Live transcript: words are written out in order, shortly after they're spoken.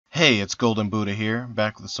Hey, it's Golden Buddha here,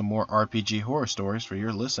 back with some more RPG horror stories for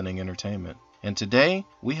your listening entertainment. And today,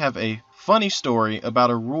 we have a funny story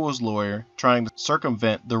about a rules lawyer trying to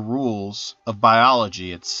circumvent the rules of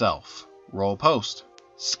biology itself. Roll post.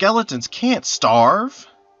 Skeletons can't starve!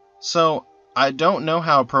 So, I don't know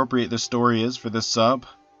how appropriate this story is for this sub.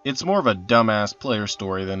 It's more of a dumbass player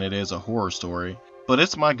story than it is a horror story, but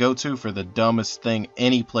it's my go-to for the dumbest thing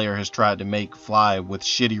any player has tried to make fly with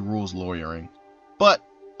shitty rules lawyering. But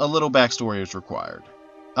a little backstory is required.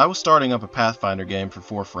 I was starting up a Pathfinder game for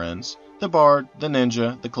 4 friends, the Bard, the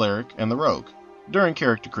Ninja, the Cleric, and the Rogue. During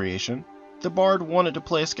character creation, the Bard wanted to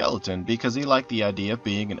play a skeleton because he liked the idea of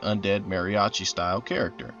being an undead mariachi-style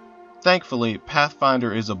character. Thankfully,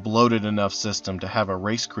 Pathfinder is a bloated enough system to have a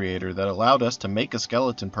race creator that allowed us to make a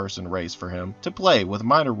skeleton person race for him to play with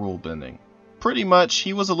minor rule bending. Pretty much,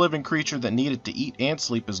 he was a living creature that needed to eat and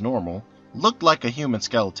sleep as normal, looked like a human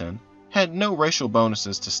skeleton, had no racial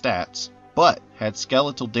bonuses to stats, but had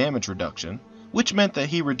skeletal damage reduction, which meant that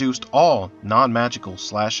he reduced all non-magical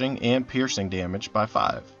slashing and piercing damage by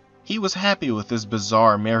 5. He was happy with this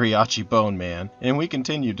bizarre mariachi bone man, and we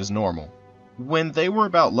continued as normal. When they were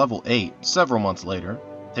about level 8, several months later,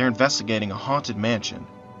 they're investigating a haunted mansion,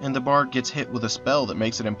 and the Bard gets hit with a spell that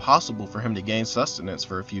makes it impossible for him to gain sustenance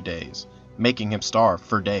for a few days, making him starve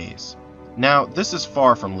for days. Now, this is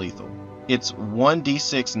far from lethal. It's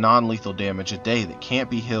 1d6 non-lethal damage a day that can't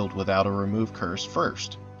be healed without a remove curse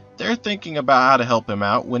first. They're thinking about how to help him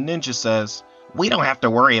out when Ninja says, "We don't have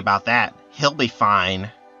to worry about that. He'll be fine."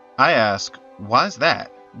 I ask, "Why's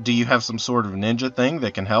that? Do you have some sort of ninja thing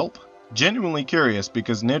that can help?" Genuinely curious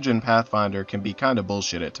because Ninja and Pathfinder can be kinda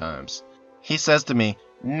bullshit at times. He says to me,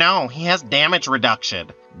 "No, he has damage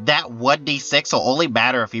reduction. That 1d6 will only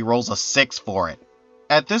matter if he rolls a 6 for it."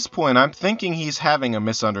 At this point, I'm thinking he's having a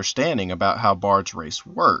misunderstanding about how Bard's race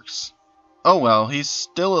works. Oh well, he's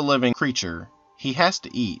still a living creature. He has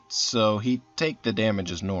to eat, so he'd take the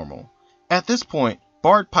damage as normal. At this point,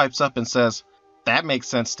 Bard pipes up and says, "That makes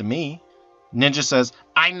sense to me." Ninja says,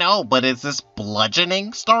 "I know, but is this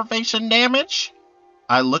bludgeoning starvation damage?"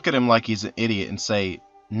 I look at him like he's an idiot and say,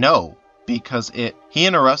 "No, because it..." He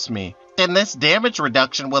interrupts me, "Then this damage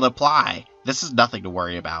reduction will apply. This is nothing to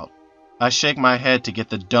worry about." I shake my head to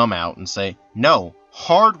get the dumb out and say, "No,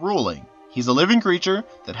 hard ruling. He's a living creature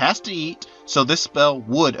that has to eat, so this spell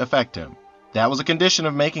would affect him. That was a condition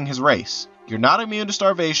of making his race. You're not immune to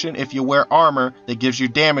starvation if you wear armor that gives you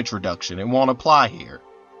damage reduction. It won't apply here."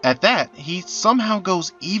 At that, he somehow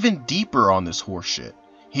goes even deeper on this horseshit.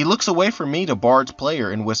 He looks away from me to Bard's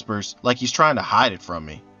player and whispers, like he's trying to hide it from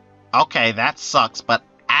me. "Okay, that sucks, but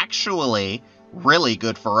actually really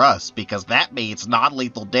good for us, because that means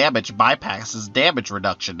non-lethal damage bypasses damage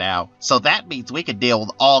reduction now. So that means we can deal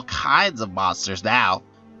with all kinds of monsters now."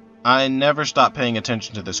 I never stop paying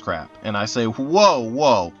attention to this crap, and I say,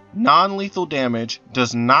 whoa, non-lethal damage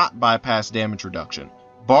does not bypass damage reduction.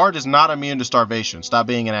 Bard is not immune to starvation. Stop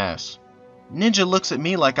being an ass. Ninja looks at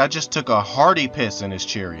me like I just took a hearty piss in his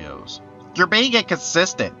Cheerios. "You're being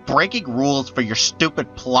inconsistent, breaking rules for your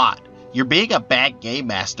stupid plot. You're being a bad game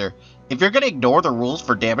master. If you're gonna ignore the rules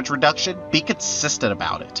for damage reduction, be consistent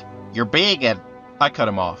about it. You're being an..." I cut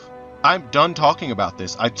him off. "I'm done talking about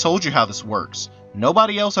this. I told you how this works.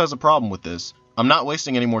 Nobody else has a problem with this. I'm not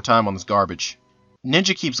wasting any more time on this garbage."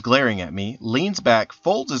 Ninja keeps glaring at me, leans back,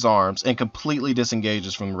 folds his arms, and completely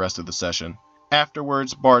disengages from the rest of the session.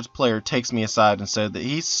 Afterwards, Bard's player takes me aside and said that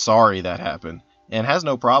he's sorry that happened, and has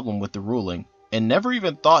no problem with the ruling, and never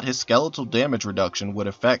even thought his skeletal damage reduction would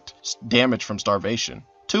affect damage from starvation.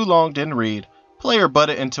 Too long, didn't read. Player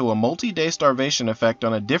butted into a multi-day starvation effect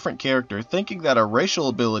on a different character, thinking that a racial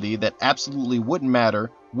ability that absolutely wouldn't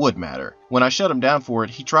matter would matter. When I shut him down for it,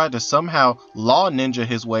 he tried to somehow law ninja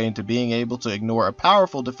his way into being able to ignore a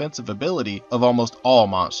powerful defensive ability of almost all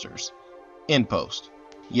monsters. In post.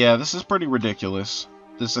 Yeah, this is pretty ridiculous.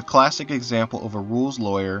 This is a classic example of a rules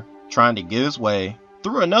lawyer trying to get his way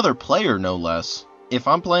through another player, no less. If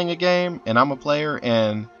I'm playing a game and I'm a player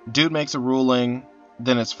and dude makes a ruling,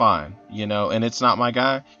 then it's fine, you know, and it's not my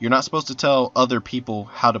guy. You're not supposed to tell other people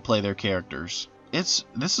how to play their characters. This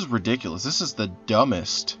is ridiculous. This is the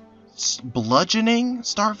dumbest. Bludgeoning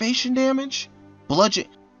starvation damage?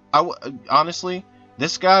 Honestly,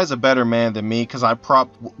 this guy's a better man than me, because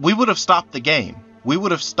we would have stopped the game. We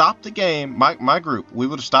would have stopped the game, my group, we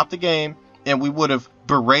would have stopped the game, and we would have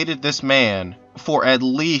berated this man for at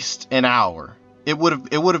least an hour. It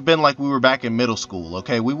would have been like we were back in middle school,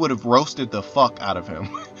 okay? We would have roasted the fuck out of him,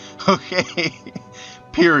 okay?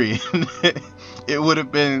 Period. It would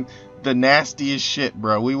have been the nastiest shit,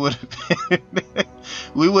 bro. We would have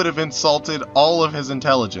we would have insulted all of his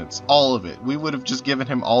intelligence, all of it. We would have just given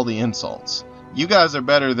him all the insults. You guys are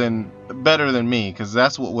better than me, because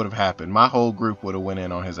that's what would have happened. My whole group would have went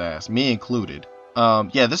in on his ass, me included.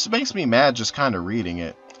 Yeah, this makes me mad just kind of reading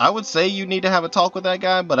it. I would say you need to have a talk with that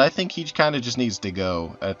guy, but I think he kind of just needs to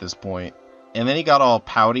go at this point. And then he got all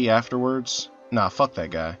pouty afterwards. Nah, fuck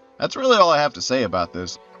that guy. That's really all I have to say about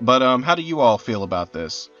this. But how do you all feel about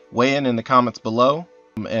this? Weigh in the comments below.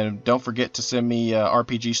 And don't forget to send me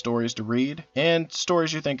RPG stories to read and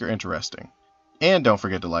stories you think are interesting. And don't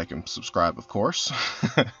forget to like and subscribe, of course.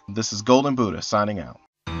 This is Golden Buddha signing out.